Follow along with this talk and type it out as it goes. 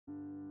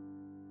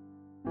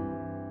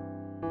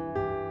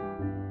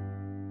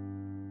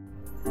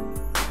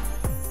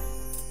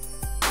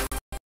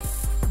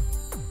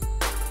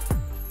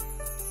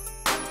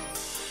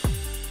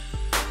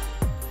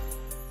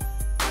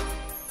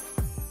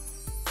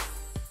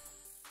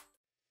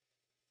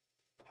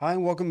Hi,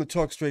 and welcome to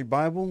Talk Straight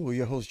Bible. We're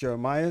your host,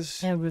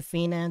 Jeremias. And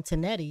Rufina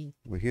Antonetti,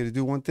 We're here to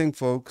do one thing,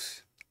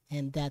 folks.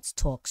 and that's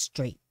talk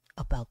straight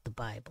about the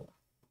Bible.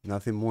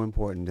 Nothing more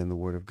important than the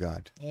Word of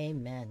God.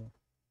 Amen.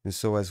 And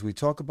so as we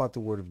talk about the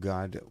Word of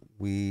God,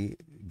 we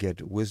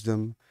get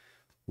wisdom,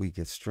 we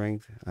get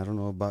strength. I don't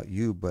know about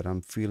you, but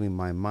I'm feeling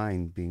my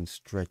mind being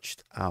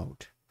stretched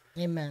out.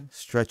 Amen.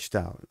 Stretched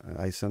out.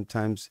 I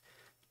sometimes,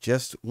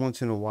 just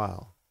once in a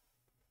while,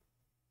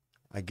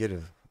 I get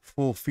a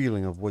full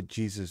feeling of what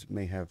Jesus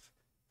may have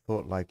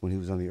thought like when he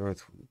was on the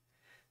earth.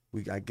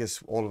 I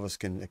guess all of us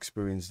can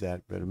experience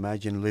that, but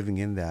imagine living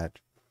in that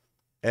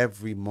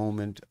every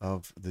moment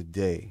of the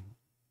day.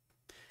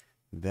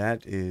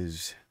 That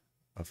is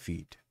a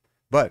feat.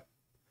 But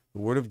the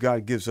Word of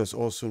God gives us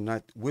also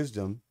not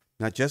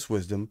just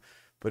wisdom,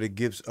 but it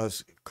gives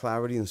us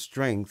clarity and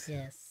strength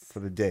for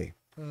the day.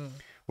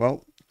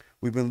 Well,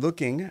 we've been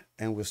looking,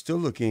 and we're still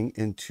looking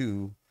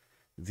into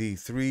the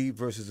 3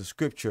 verses of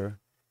Scripture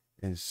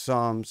in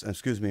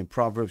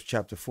Proverbs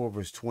chapter 4,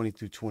 verse 20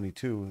 through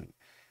 22.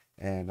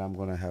 And I'm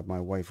going to have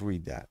my wife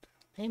read that.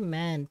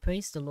 Amen.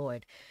 Praise the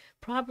Lord.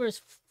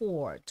 Proverbs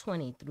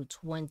 4:20 through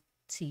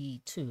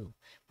 22.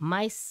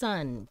 My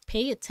son,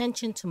 pay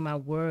attention to my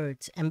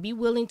words and be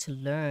willing to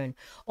learn.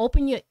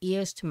 Open your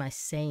ears to my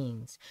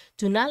sayings.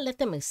 Do not let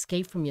them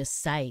escape from your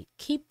sight.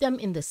 Keep them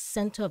in the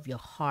center of your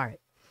heart.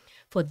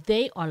 For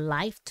they are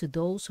life to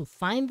those who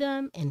find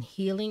them and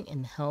healing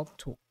and health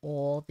to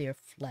all their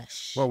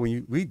flesh. Well, when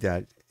you read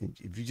that,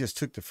 if you just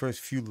took the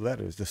first few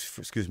letters, the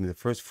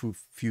first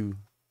few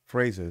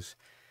phrases,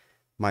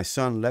 my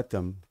son, let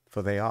them,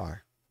 for they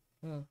are.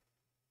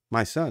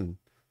 My son,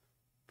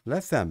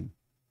 let them,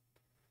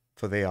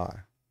 for they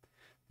are.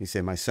 You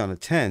say, my son,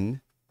 attend,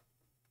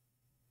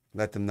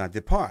 let them not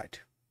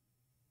depart,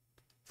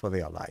 for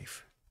they are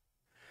life.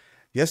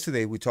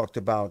 Yesterday, we talked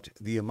about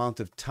the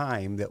amount of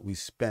time that we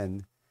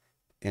spend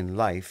in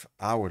life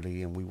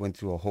hourly, and we went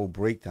through a whole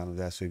breakdown of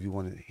that. So if you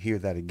want to hear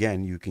that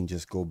again, you can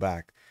just go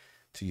back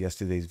to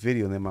yesterday's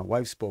video. And then my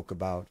wife spoke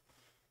about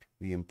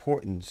the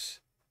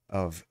importance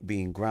of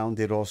being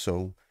grounded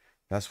also.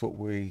 That's what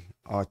we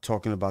are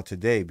talking about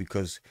today,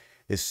 because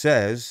it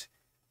says,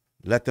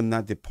 let them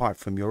not depart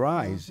from your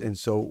eyes. And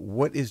so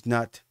what is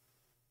not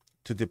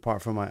to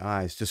depart from my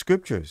eyes? The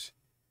scriptures.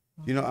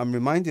 You know, I'm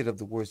reminded of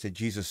the words that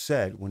Jesus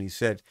said when he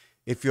said,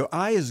 if your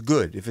eye is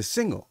good, if it's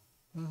single,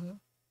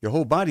 your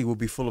whole body will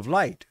be full of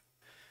light.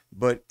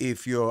 But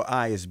if your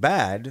eye is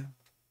bad,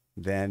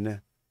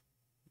 then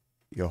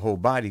your whole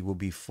body will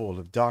be full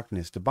of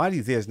darkness. The body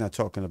there is not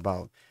talking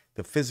about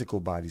the physical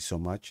body so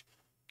much,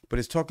 but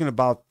it's talking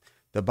about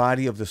the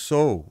body of the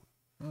soul.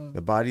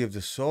 The body of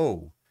the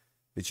soul.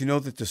 Did you know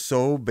that the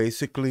soul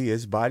basically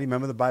is body?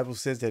 Remember the Bible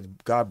says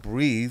that God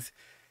breathed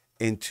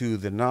into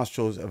the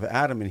nostrils of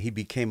Adam and he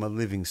became a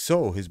living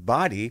soul. His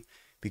body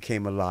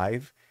became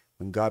alive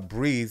when God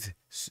breathed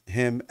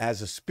him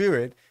as a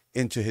spirit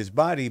into his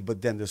body,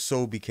 but then the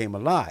soul became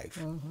alive.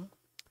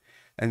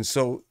 And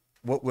so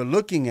what we're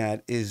looking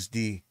at is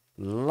the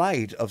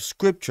light of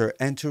Scripture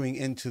entering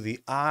into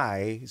the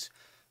eyes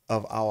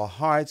of our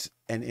hearts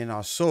and in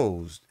our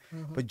souls.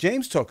 But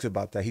James talks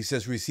about that. He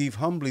says, receive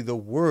humbly the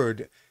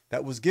word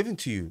that was given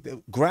to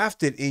you,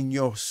 grafted in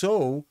your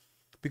soul,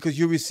 because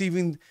you're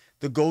receiving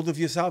the gold of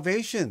your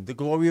salvation, the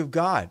glory of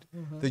God,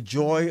 the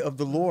joy of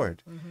the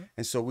Lord.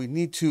 And so we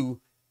need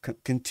to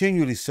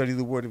continually study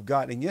the Word of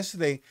God. And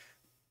yesterday,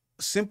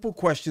 simple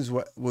questions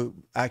were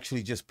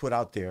actually just put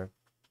out there.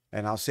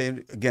 And I'll say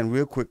it again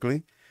real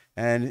quickly.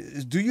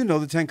 And do you know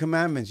the 10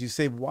 Commandments? You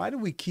say, why do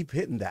we keep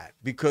hitting that?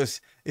 Because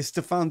it's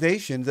the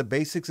foundation, the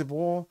basics of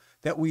all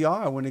that we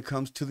are when it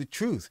comes to the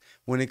truth,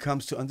 when it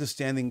comes to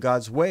understanding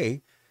God's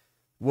way.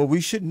 Well,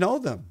 we should know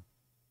them.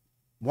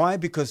 Why?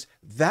 Because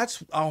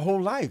that's our whole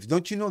life.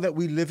 Don't you know that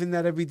we live in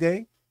that every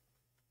day?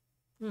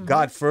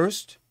 God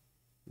first,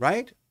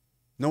 right?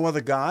 No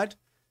other God.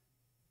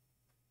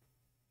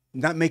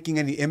 Not making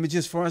any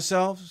images for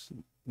ourselves.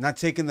 Not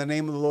taking the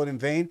name of the Lord in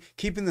vain.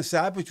 Keeping the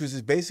Sabbath, which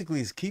is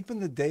basically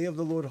keeping the day of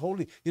the Lord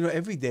holy. You know,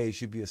 every day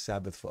should be a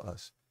Sabbath for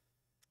us.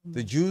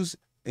 The Jews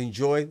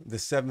enjoy the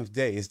seventh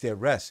day. It's their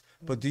rest.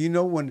 But do you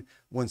know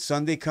when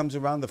Sunday comes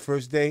around, the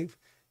first day,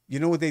 you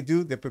know what they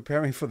do? They're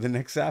preparing for the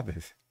next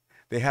Sabbath.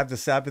 They have the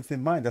Sabbath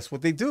in mind. That's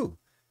what they do.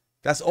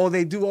 That's all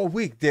they do all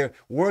week. They're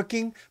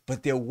working,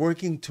 but they're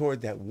working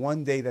toward that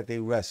one day that they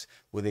rest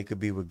where they could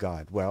be with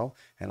God. Well,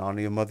 and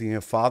honor your mother and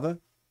your father,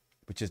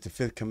 which is the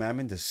 5th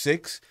commandment. The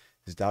 6th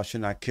is thou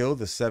shalt not kill.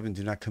 The 7th,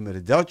 do not commit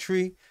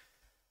adultery.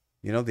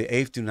 You know, the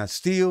 8th, do not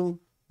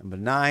steal. Number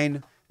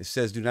 9, it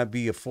says do not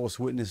be a false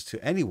witness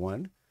to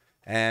anyone.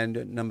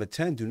 And number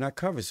 10, do not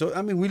covet. So,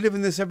 I mean, we live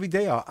in this every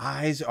day. Our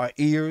eyes, our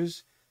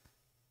ears,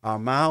 our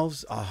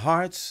mouths, our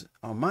hearts,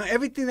 our mind,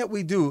 everything that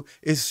we do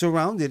is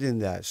surrounded in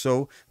that.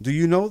 So do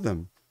you know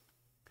them?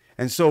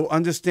 And so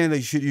understand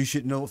that you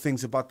should know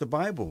things about the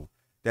Bible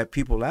that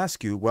people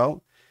ask you.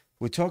 Well,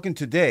 we're talking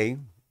today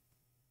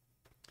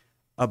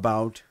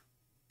about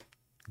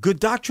good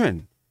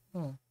doctrine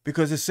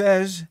because it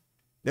says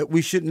that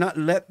we should not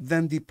let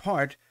them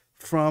depart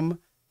from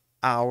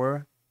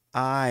our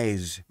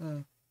eyes.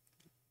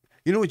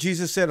 You know what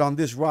Jesus said? On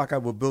this rock I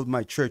will build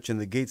my church, and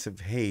the gates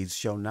of Hades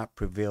shall not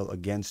prevail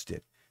against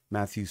it.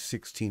 Matthew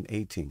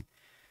 16:18.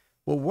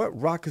 Well, what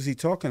rock is he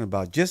talking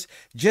about?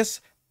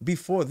 Just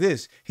before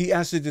this, he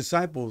asked the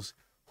disciples,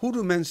 who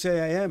do men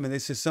say I am? And they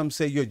said, some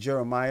say you're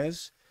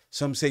Jeremiah's,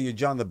 some say you're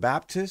John the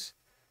Baptist.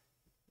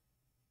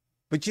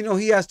 But you know,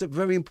 he asked a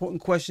very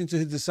important question to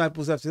his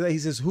disciples after that. He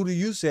says, who do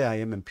you say I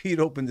am? And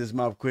Peter opened his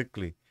mouth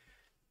quickly.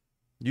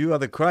 You are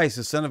the Christ,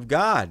 the Son of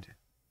God.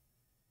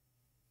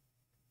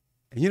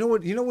 And you know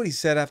what he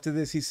said after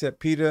this? He said,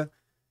 Peter,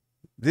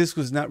 this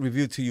was not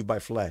revealed to you by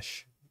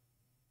flesh,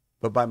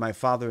 but by my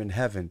Father in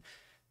heaven.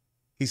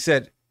 He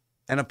said,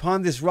 and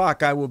upon this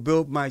rock I will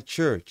build my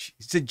church.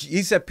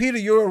 He said, Peter,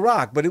 you're a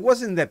rock. But it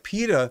wasn't that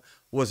Peter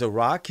was a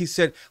rock. He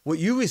said, what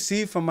you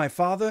receive from my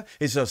Father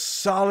is a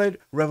solid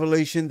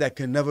revelation that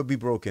can never be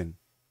broken.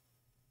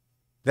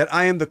 That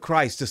I am the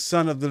Christ, the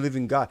Son of the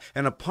living God.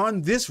 And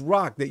upon this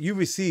rock that you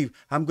receive,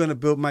 I'm going to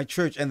build my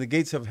church, and the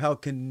gates of hell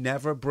can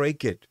never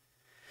break it.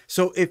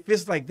 So if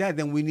it's like that,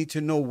 then we need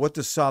to know what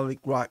the solid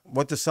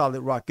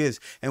rock is.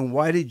 And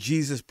why did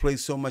Jesus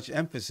place so much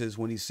emphasis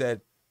when he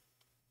said,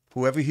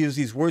 whoever hears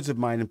these words of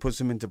mine and puts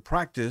them into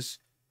practice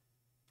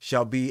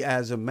shall be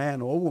as a man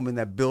or a woman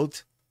that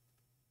built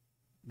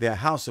their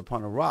house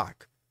upon a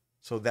rock,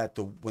 so that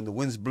when the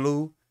winds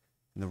blew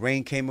and the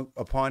rain came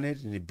upon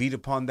it and it beat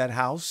upon that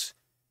house,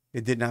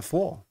 it did not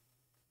fall.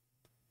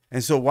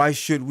 And so why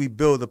should we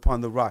build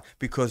upon the rock?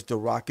 Because the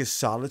rock is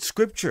solid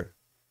scripture.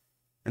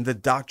 And the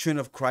doctrine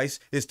of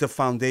Christ is the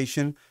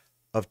foundation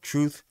of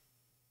truth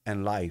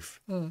and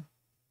life.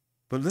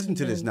 But listen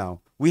to this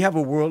now. We have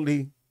a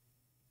worldly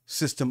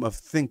system of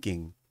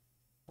thinking,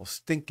 or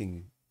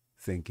stinking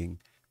thinking,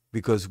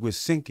 because we're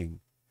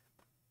sinking.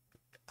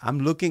 I'm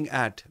looking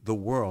at the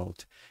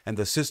world and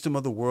the system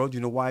of the world.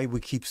 You know why we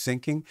keep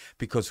sinking?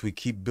 Because we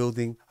keep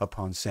building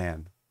upon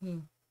sand.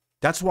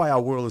 That's why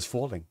our world is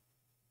falling.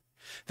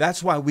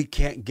 That's why we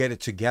can't get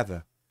it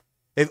together.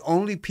 If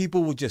only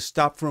people would just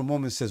stop for a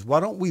moment and says, why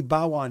don't we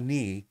bow our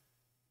knee,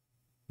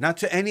 not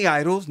to any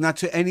idols, not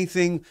to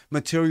anything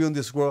material in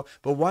this world,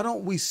 but why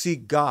don't we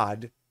seek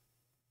God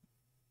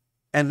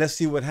and let's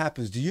see what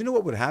happens? Do you know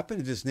what would happen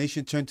if this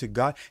nation turned to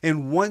God?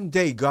 And one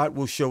day God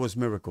will show us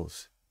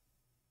miracles.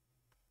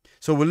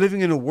 So we're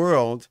living in a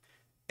world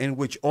in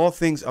which all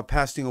things are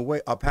passing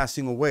away.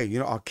 You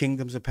know, our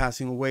kingdoms are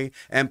passing away,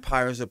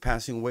 empires are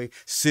passing away,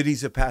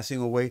 cities are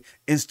passing away,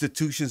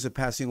 institutions are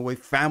passing away,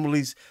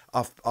 families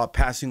are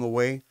passing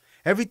away.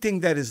 Everything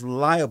that is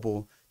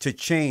liable to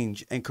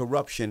change and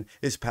corruption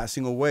is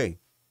passing away.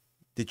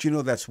 Did you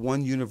know that's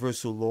one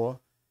universal law?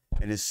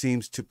 And it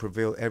seems to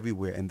prevail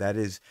everywhere, and that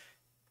is,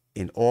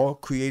 in all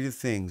created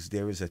things,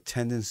 there is a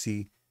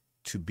tendency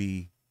to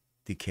be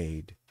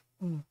decayed.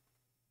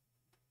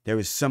 There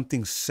is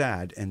something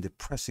sad and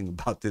depressing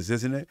about this,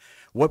 isn't it?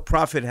 What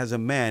profit has a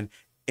man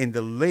in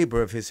the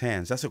labor of his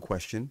hands? That's a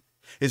question.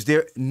 Is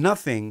there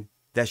nothing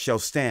that shall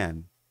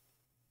stand?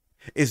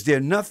 Is there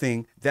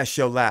nothing that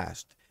shall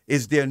last?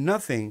 Is there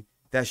nothing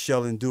that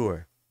shall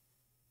endure?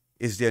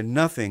 Is there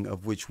nothing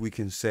of which we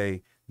can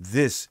say,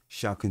 this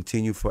shall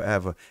continue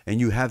forever? And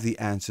you have the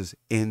answers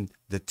in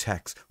the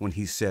text when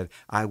he said,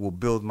 I will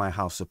build my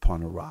house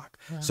upon a rock.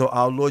 Yeah. So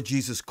our Lord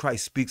Jesus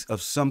Christ speaks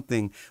of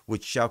something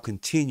which shall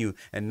continue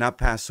and not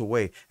pass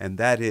away. And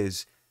that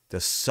is the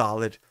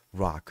solid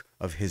rock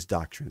of his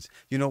doctrines.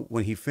 You know,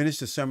 when he finished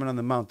the Sermon on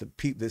the Mount,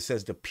 it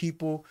says the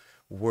people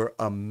were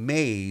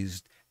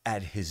amazed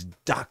at his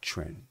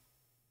doctrine,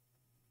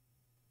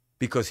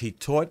 because he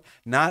taught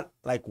not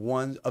like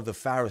one of the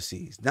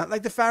Pharisees, not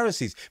like the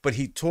Pharisees, but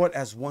he taught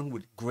as one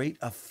with great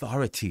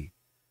authority.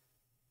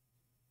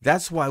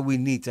 That's why we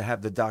need to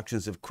have the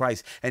doctrines of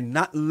Christ and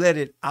not let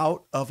it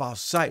out of our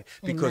sight,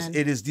 because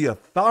Amen. It is the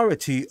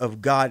authority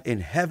of God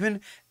in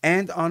heaven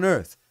and on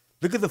earth.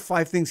 Look at the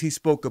 5 things he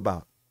spoke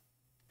about.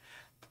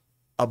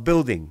 A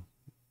building,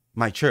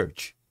 my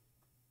church.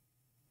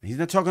 He's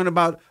not talking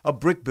about a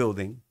brick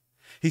building.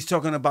 He's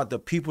talking about the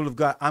people of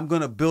God. I'm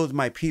going to build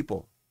my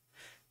people.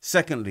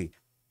 Secondly,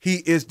 he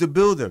is the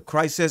builder.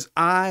 Christ says,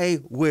 I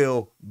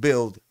will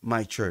build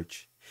my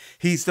church.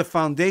 He's the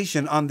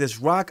foundation. On this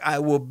rock, I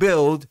will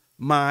build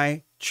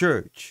my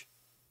church.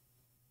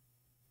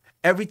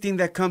 Everything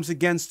that comes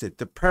against it,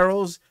 the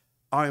perils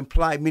are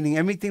implied, meaning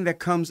everything that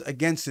comes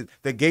against it,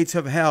 the gates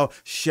of hell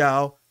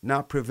shall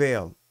not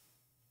prevail.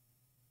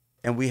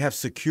 And we have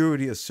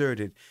security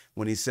asserted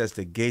when he says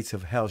the gates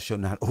of hell shall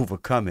not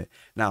overcome it.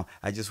 Now,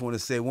 I just want to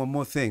say one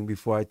more thing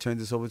before I turn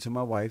this over to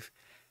my wife.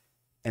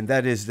 And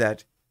that is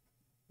that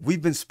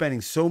we've been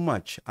spending so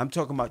much. I'm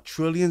talking about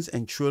trillions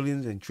and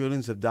trillions and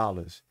trillions of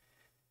dollars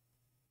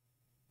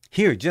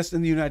here, just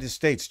in the United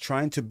States,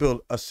 trying to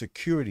build a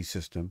security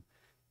system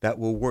that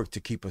will work to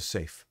keep us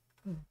safe.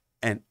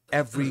 And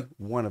every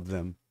one of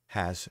them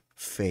has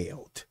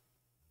failed.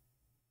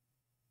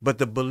 But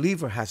the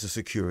believer has a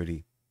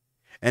security.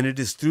 And it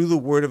is through the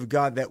word of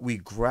God that we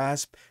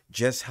grasp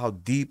just how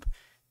deep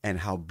and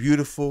how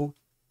beautiful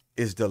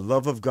is the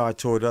love of God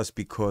toward us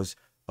because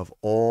of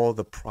all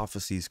the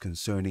prophecies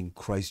concerning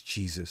Christ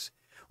Jesus.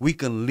 We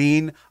can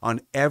lean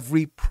on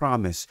every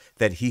promise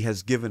that he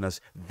has given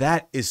us.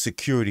 That is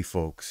security,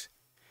 folks.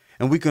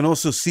 And we can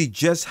also see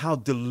just how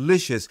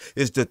delicious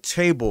is the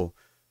table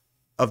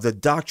of the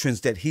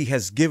doctrines that he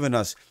has given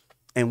us.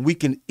 And we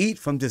can eat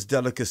from this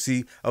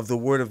delicacy of the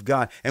word of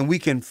God. And we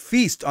can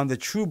feast on the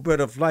true bread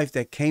of life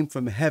that came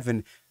from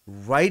heaven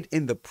right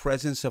in the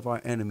presence of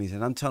our enemies.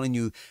 And I'm telling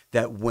you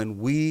that when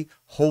we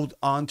hold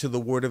on to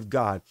the word of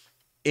God,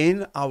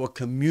 in our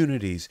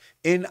communities,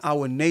 in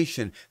our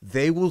nation,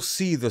 they will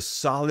see the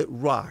solid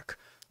rock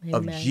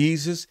of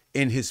Jesus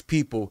in his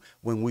people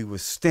when we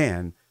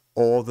withstand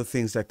all the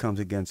things that comes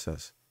against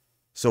us.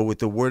 So with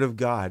the word of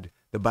God,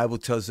 the Bible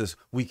tells us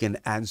we can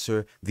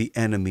answer the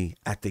enemy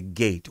at the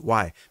gate.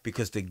 Why?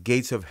 Because the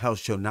gates of hell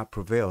shall not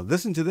prevail.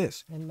 Listen to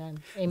this. Amen.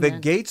 The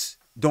gates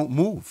don't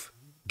move.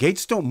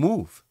 Gates don't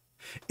move.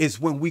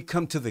 It's when we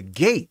come to the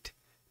gate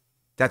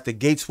that the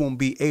gates won't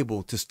be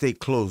able to stay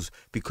closed,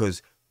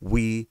 because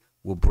we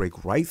will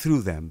break right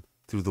through them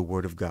through the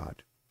word of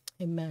God.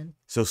 Amen.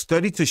 So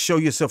study to show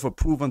yourself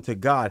approved unto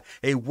God,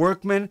 a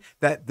workman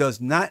that does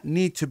not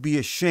need to be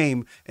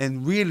ashamed.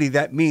 And really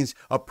that means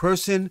a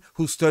person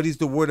who studies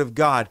the word of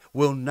God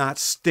will not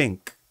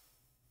stink,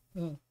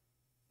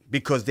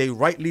 because they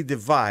rightly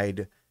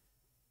divide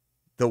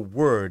the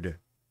word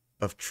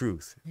of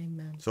truth.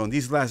 Amen. So in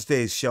these last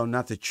days shall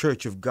not the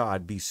church of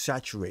God be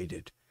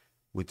saturated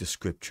with the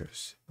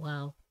scriptures.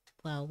 Wow.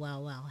 Wow, wow,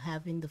 wow.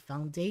 Having the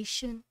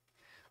foundation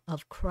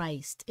of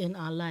Christ in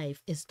our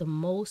life is the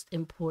most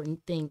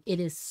important thing. It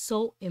is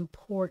so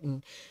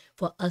important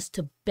for us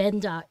to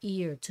bend our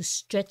ear, to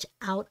stretch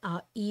out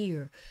our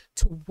ear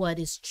to what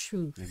is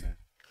truth. Amen.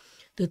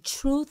 The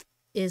truth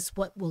is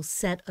what will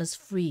set us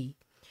free.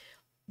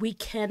 We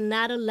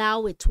cannot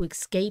allow it to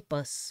escape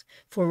us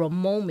for a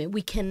moment.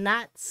 We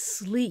cannot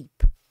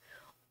sleep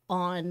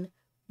on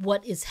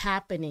what is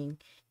happening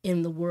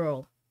in the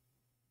world.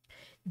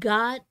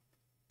 God's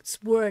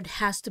word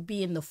has to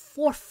be in the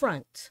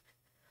forefront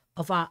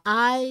of our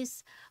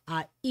eyes,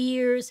 our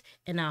ears,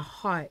 and our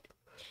heart.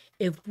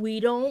 If we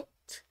don't,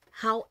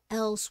 how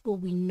else will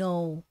we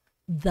know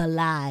the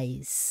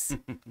lies?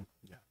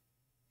 Yeah.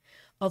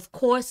 Of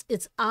course,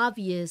 it's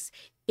obvious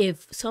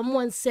if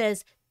someone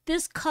says,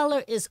 this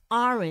color is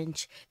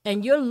orange,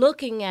 and you're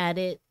looking at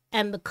it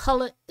and the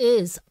color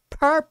is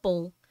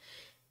purple,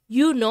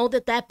 you know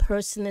that that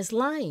person is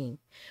lying.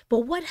 But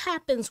what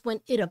happens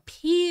when it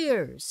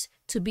appears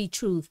to be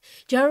truth?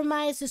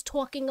 Jeremiah is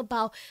talking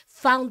about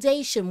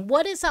foundation.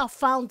 What is our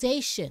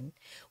foundation?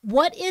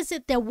 What is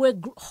it that we're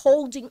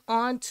holding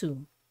on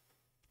to?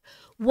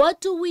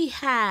 What do we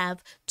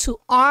have to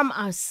arm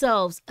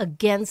ourselves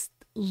against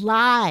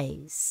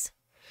lies?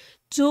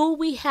 Do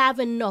we have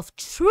enough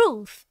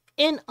truth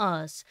in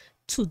us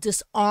to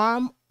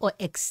disarm or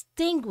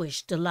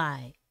extinguish the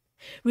lie?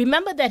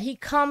 Remember that he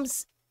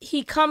comes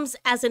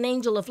as an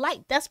angel of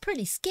light. That's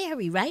pretty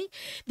scary, right?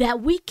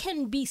 That we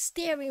can be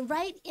staring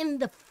right in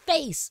the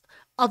face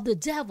of the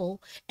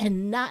devil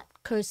and not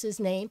curse his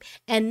name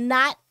and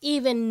not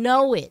even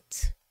know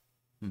it.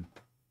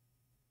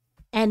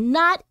 And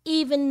not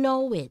even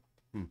know it.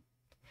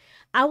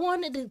 I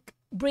wanted to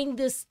bring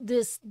this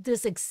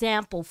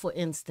example, for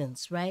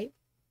instance, right?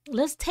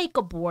 Let's take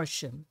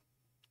abortion.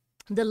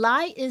 The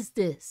lie is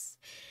this,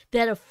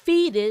 that a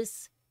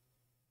fetus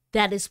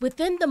that is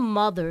within the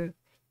mother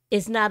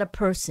is not a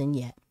person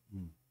yet.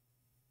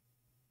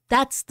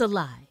 That's the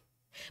lie.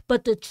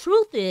 But the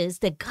truth is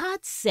that God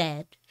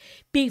said,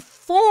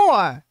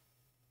 before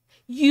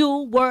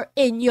you were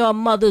in your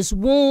mother's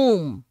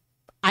womb,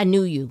 I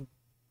knew you.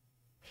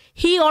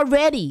 He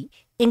already,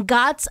 in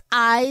God's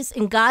eyes,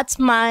 in God's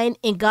mind,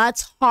 in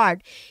God's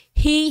heart,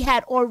 he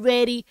had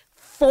already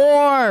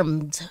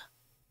formed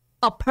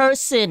a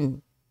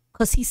person,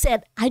 because he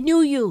said, I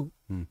knew you.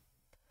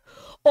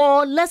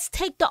 Or let's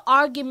take the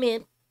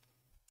argument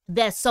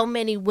that so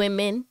many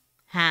women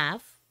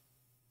have,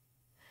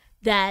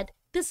 that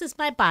this is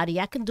my body,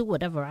 I can do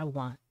whatever I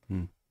want.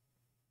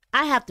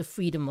 I have the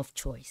freedom of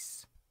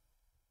choice.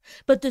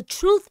 But the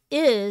truth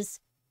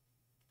is,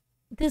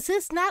 this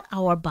is not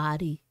our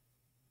body.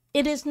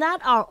 It is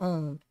not our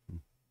own,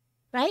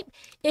 right?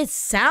 It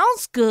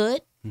sounds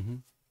good,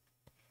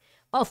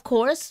 of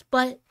course,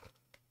 but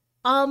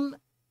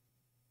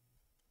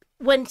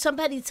when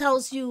somebody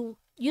tells you,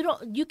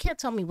 you can't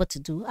tell me what to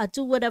do. I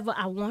do whatever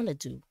I want to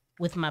do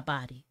with my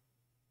body.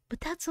 But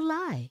that's a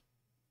lie.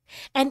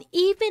 And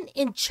even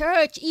in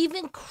church,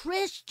 even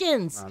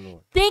Christians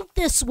think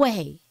this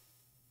way.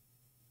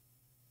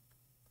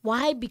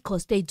 Why?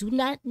 Because they do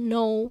not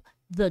know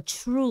the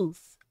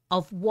truth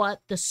of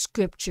what the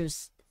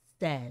scriptures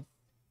says.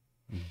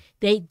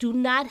 They do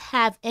not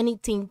have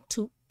anything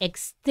to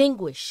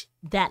extinguish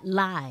that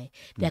lie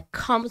that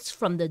comes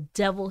from the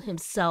devil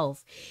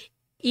himself.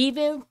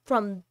 Even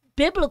from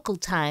biblical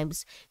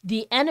times,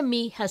 the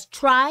enemy has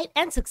tried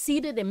and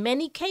succeeded in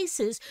many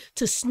cases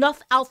to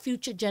snuff out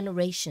future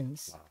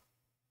generations. Wow.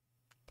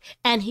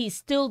 And he's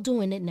still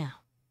doing it now.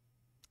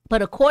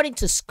 But according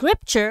to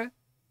scripture,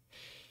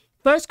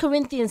 1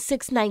 Corinthians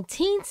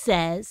 6:19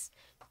 says,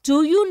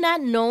 do you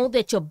not know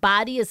that your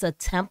body is a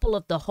temple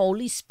of the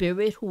Holy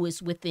Spirit who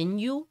is within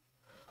you,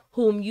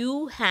 whom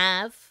you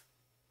have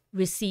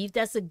received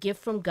as a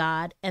gift from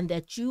God, and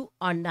that you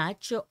are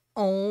not your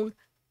own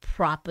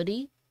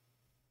property?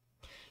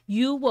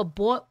 You were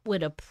bought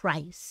with a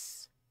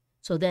price.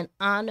 So then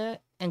honor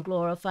and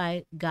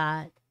glorify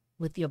God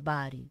with your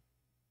body.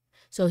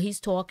 So he's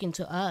talking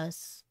to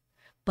us,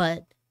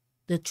 but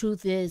the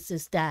truth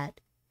is that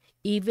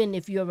even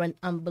if you're an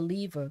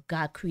unbeliever,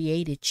 God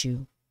created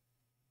you,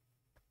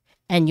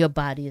 and your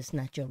body is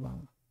not your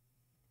own.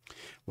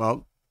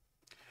 Well,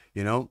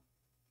 you know,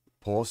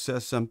 Paul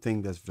says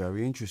something that's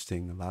very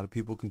interesting. A lot of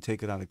people can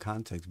take it out of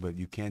context, but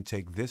you can't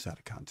take this out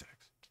of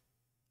context.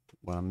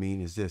 What I mean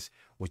is this: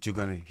 what you're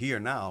going to hear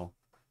now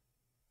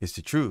is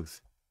the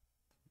truth,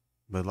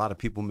 but a lot of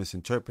people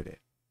misinterpret it.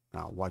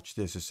 Now, watch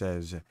this. It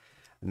says,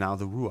 now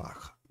the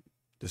Ruach,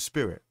 the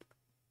Spirit,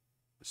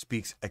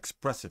 speaks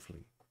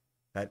expressively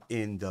that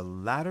in the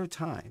latter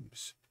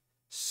times,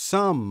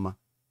 some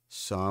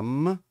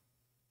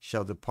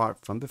shall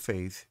depart from the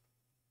faith,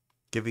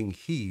 giving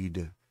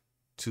heed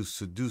to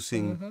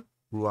seducing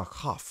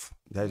ruachaf,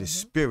 that is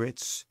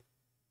spirits,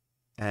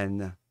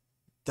 and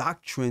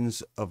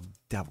doctrines of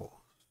devils.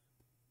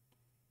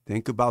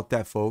 Think about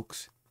that,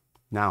 folks.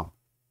 Now,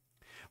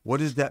 what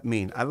does that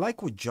mean? I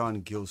like what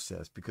John Gill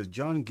says, because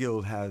John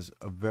Gill has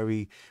a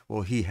very,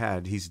 well, he's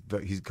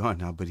gone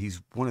now, but he's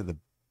one of the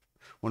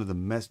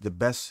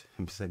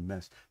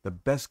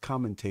best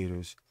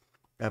commentators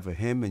ever.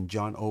 Him and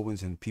John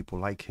Owens and people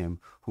like him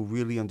who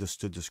really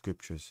understood the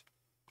scriptures.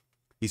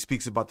 He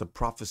speaks about the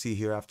prophecy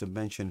hereafter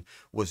mentioned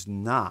was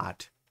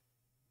not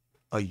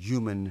a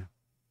human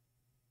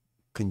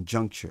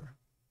conjuncture,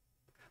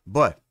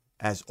 but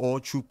as all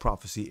true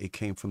prophecy, it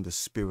came from the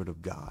Spirit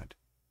of God,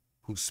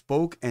 who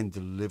spoke and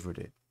delivered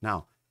it.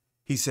 Now,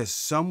 he says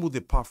some will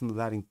depart in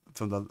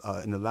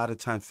the latter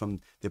times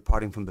from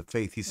departing from the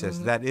faith. He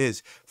says that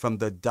is from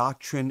the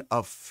doctrine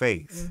of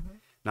faith.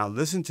 Now,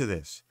 listen to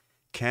this.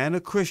 Can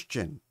a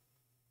Christian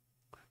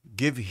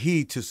give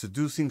heed to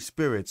seducing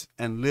spirits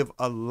and live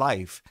a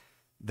life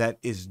that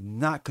is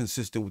not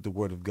consistent with the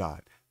Word of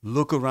God?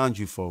 Look around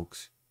you,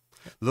 folks.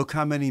 Look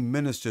how many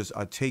ministers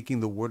are taking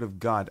the Word of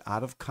God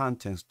out of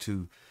context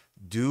to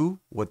do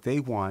what they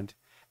want,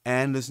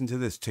 and listen to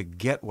this, to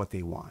get what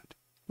they want.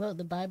 Well,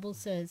 the Bible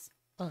says,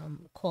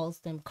 calls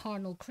them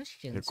carnal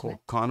Christians. They're called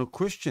carnal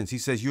Christians. He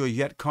says, you are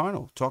yet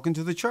carnal, talking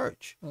to the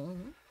church.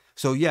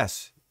 So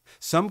yes,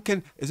 some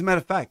can, as a matter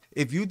of fact,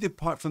 if you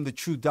depart from the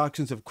true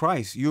doctrines of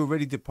Christ, you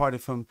already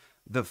departed from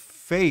the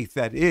faith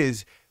that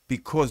is,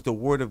 because the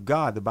Word of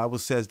God, the Bible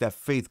says that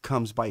faith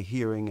comes by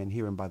hearing, and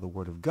hearing by the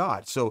Word of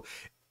God. So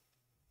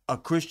a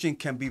Christian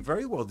can be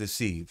very well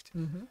deceived.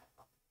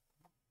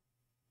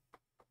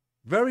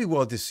 Very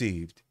well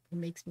deceived. It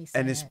makes me sad.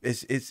 And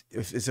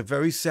it's a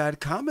very sad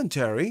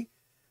commentary,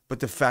 but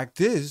the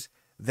fact is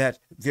that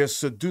they're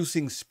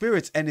seducing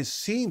spirits, and it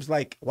seems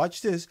like,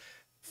 watch this,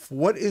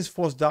 what is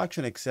false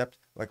doctrine except,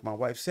 like my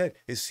wife said,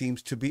 it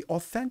seems to be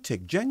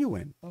authentic,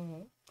 genuine,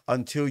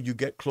 until you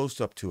get close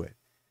up to it.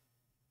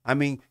 I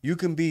mean, you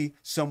can be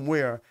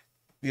somewhere,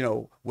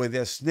 where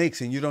there's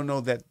snakes, and you don't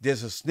know that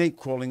there's a snake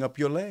crawling up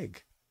your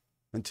leg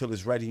until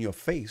it's right in your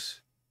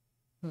face.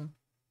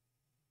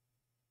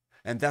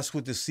 And that's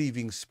what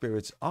deceiving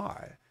spirits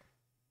are.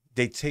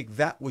 They take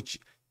that which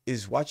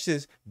is, watch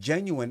this,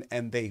 genuine,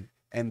 and they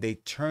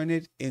turn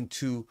it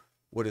into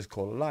what is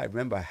called a lie.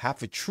 Remember,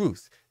 half a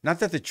truth. Not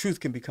that the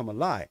truth can become a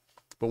lie,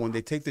 but when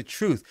they take the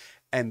truth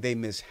and they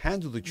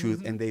mishandle the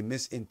truth and they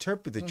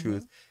misinterpret the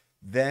truth,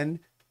 then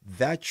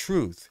that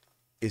truth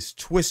is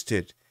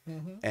twisted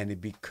and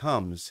it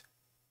becomes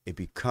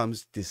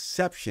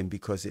deception,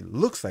 because it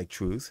looks like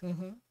truth,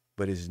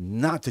 but it's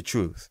not the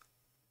truth.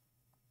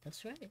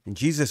 That's right. And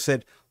Jesus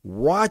said,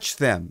 watch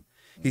them.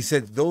 He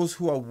said, those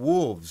who are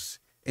wolves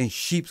in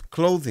sheep's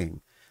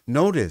clothing.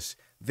 Notice,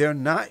 they're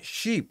not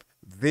sheep.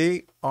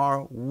 They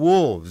are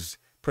wolves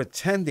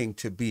pretending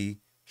to be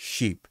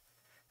sheep.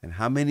 And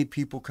how many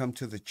people come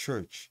to the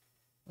church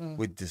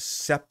with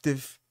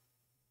deceptive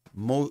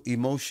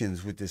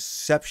emotions, with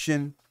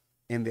deception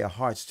in their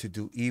hearts to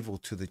do evil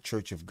to the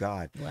church of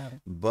God. Wow.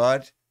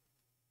 But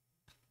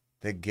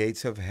the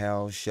gates of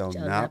hell shall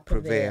not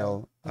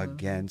prevail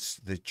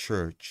against the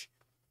church.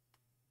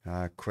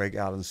 Craig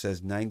Allen says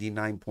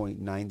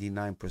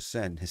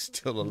 99.99% is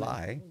still a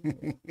lie.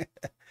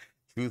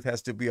 Truth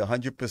has to be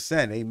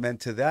 100%. Amen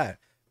to that,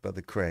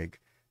 Brother Craig.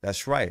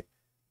 That's right.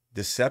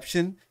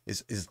 Deception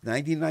is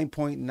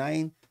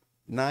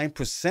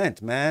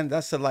 99.99%, man.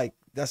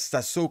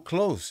 That's so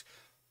close.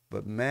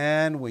 But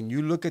man, when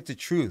you look at the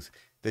truth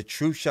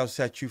shall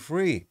set you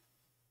free.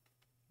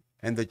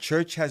 And the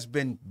church has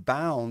been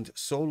bound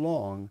so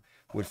long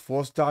with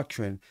false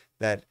doctrine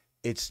that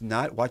it's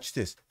not, watch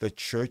this, the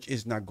church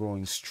is not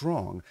growing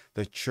strong.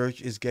 The church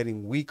is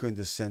getting weaker in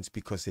the sense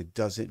because it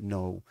doesn't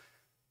know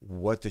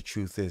what the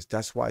truth is.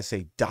 That's why I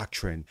say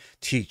doctrine,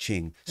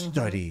 teaching,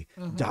 study,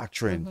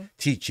 doctrine,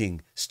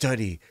 teaching,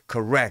 study,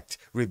 correct,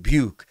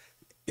 rebuke,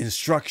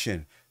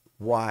 instruction.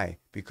 Why?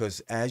 Because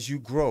as you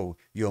grow,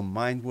 your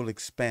mind will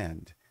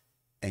expand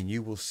and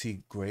you will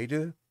see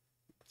greater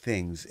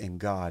things in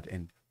God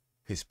and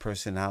his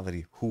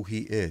personality, who he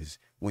is.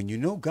 When you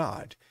know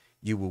God,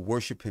 you will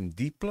worship him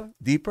deeper.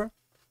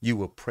 You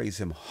will praise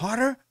him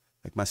harder.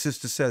 Like my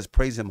sister says,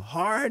 praise him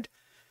hard.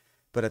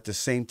 But at the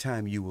same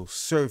time, you will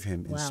serve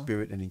him in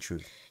spirit and in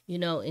truth. You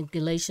know, in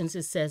Galatians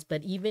it says,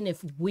 but even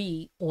if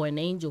we or an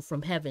angel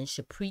from heaven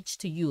should preach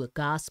to you a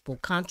gospel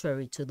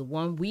contrary to the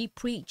one we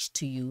preach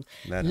to you,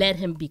 let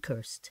him be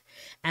cursed.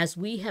 As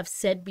we have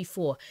said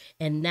before,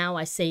 and now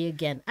I say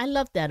again. I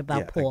love that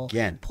about Paul.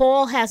 Again.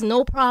 Paul has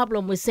no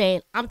problem with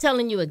saying, I'm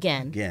telling you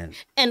again. Again.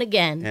 And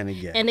again. And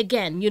again. And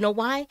again. You know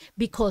why?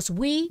 Because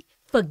we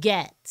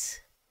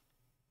forget.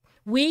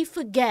 We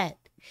forget.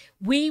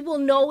 We will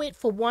know it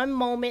for one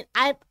moment.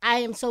 I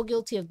am so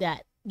guilty of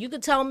that. You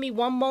could tell me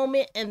one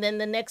moment and then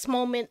the next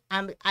moment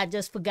I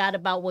just forgot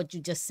about what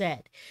you just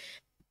said.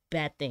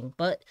 Bad thing,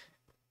 but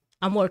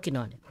I'm working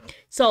on it.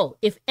 So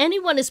if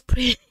anyone is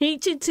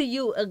preaching to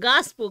you a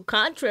gospel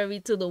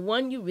contrary to the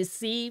one you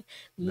receive,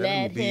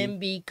 let him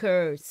be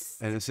cursed.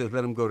 And it says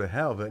let him go to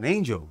hell. But an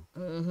angel,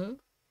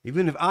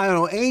 even if I don't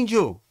know,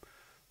 angel,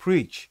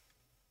 preach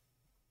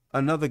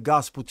another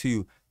gospel to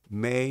you,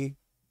 may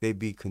they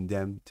be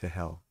condemned to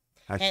hell.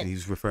 Actually,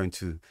 he's referring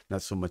to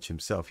not so much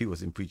himself. He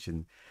wasn't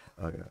preaching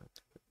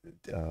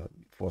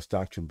false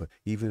doctrine, but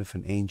even if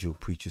an angel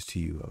preaches to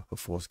you a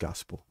false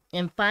gospel.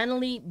 And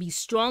finally, be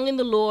strong in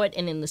the Lord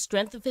and in the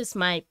strength of his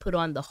might, put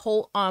on the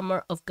whole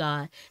armor of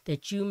God,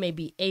 that you may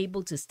be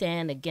able to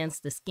stand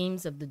against the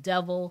schemes of the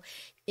devil.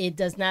 It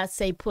does not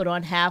say put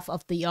on half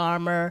of the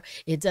armor.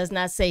 It does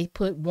not say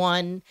put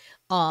one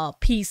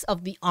piece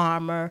of the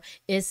armor.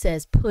 It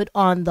says put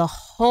on the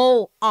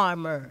whole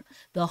armor,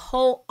 the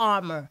whole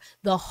armor,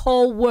 the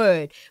whole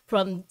word,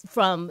 from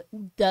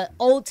the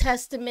Old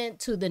Testament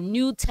to the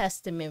New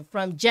Testament,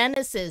 from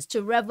Genesis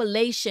to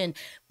Revelation.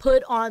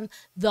 Put on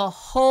the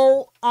whole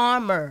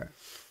armor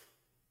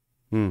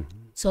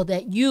so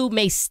that you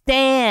may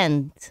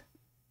stand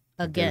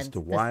against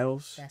the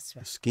wiles,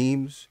 the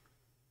schemes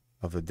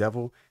of the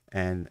devil.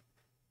 And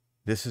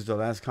this is the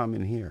last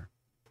comment here.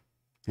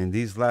 In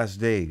these last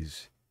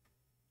days,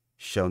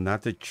 shall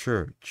not the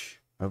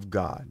church of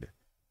God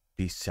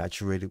be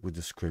saturated with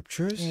the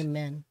scriptures?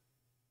 Amen.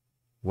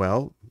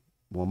 Well,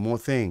 one more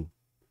thing.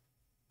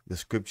 The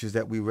scriptures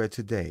that we read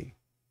today,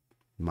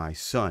 my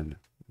son,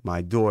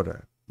 my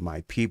daughter,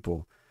 my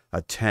people,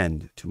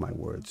 attend to my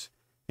words.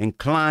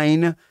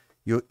 Incline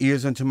your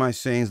ears unto my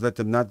sayings. Let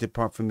them not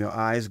depart from your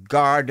eyes.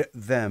 Guard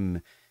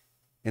them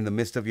in the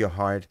midst of your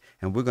heart.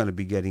 And we're going to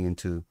be getting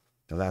into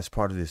the last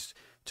part of this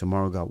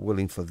tomorrow, God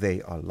willing, for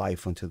they are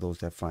life unto those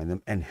that find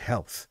them, and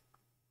health,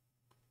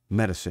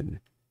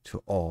 medicine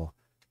to all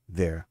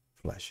their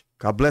flesh.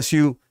 God bless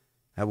you.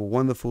 Have a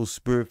wonderful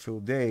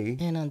spirit-filled day.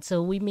 And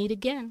until we meet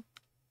again,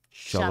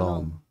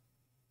 Shalom.